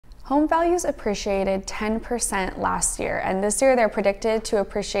Home values appreciated 10% last year, and this year they're predicted to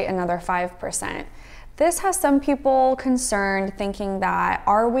appreciate another 5%. This has some people concerned, thinking that,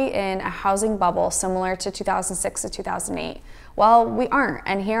 are we in a housing bubble similar to 2006 to 2008? Well, we aren't,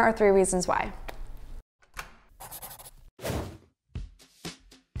 and here are 3 reasons why.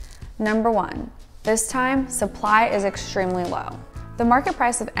 Number 1, this time supply is extremely low. The market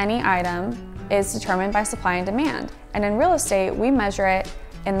price of any item is determined by supply and demand, and in real estate, we measure it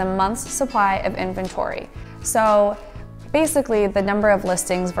in the month's supply of inventory. So basically the number of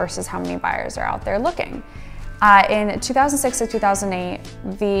listings versus how many buyers are out there looking. In 2006 to 2008,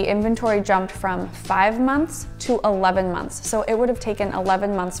 the inventory jumped from 5 months to 11 months. So it would have taken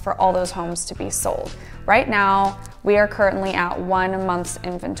 11 months for all those homes to be sold. Right now, we are currently at 1 month's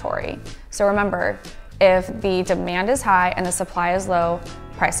inventory. So remember, if the demand is high and the supply is low,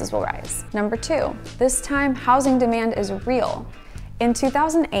 prices will rise. Number 2, this time housing demand is real. In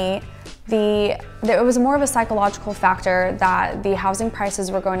 2008, it was more of a psychological factor that the housing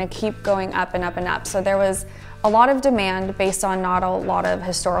prices were going to keep going up and up and up. So there was a lot of demand based on not a lot of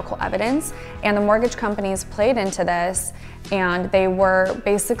historical evidence, and the mortgage companies played into this, and they were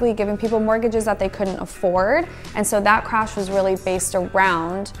basically giving people mortgages that they couldn't afford. And so that crash was really based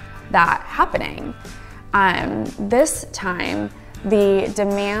around that happening. This time, the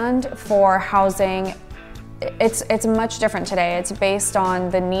demand for housing, it's much different today. It's based on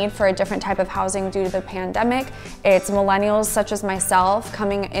the need for a different type of housing due to the pandemic. It's millennials such as myself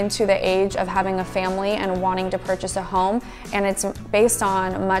coming into the age of having a family and wanting to purchase a home, and it's based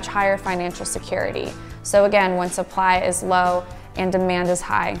on much higher financial security. So again, when supply is low and demand is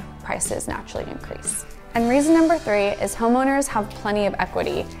high, prices naturally increase. And reason number 3 is homeowners have plenty of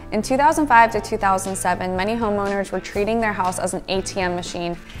equity. In 2005 to 2007, many homeowners were treating their house as an ATM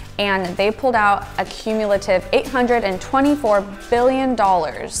machine, and they pulled out a cumulative $824 billion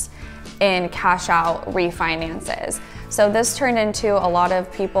in cash out refinances. So this turned into a lot of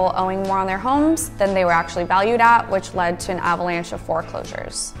people owing more on their homes than they were actually valued at, which led to an avalanche of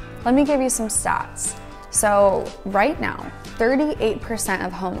foreclosures. Let me give you some stats. So right now, 38%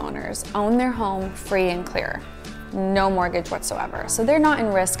 of homeowners own their home free and clear, no mortgage whatsoever. So they're not in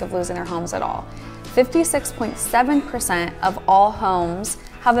risk of losing their homes at all. 56.7% of all homes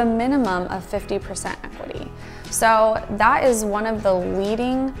have a minimum of 50% equity. So that is one of the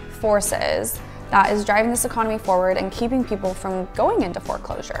leading forces that is driving this economy forward and keeping people from going into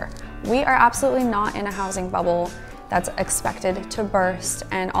foreclosure. We are absolutely not in a housing bubble that's expected to burst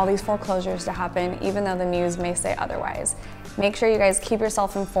and all these foreclosures to happen, even though the news may say otherwise. Make sure you guys keep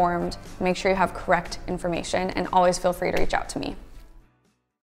yourself informed, make sure you have correct information, and always feel free to reach out to me.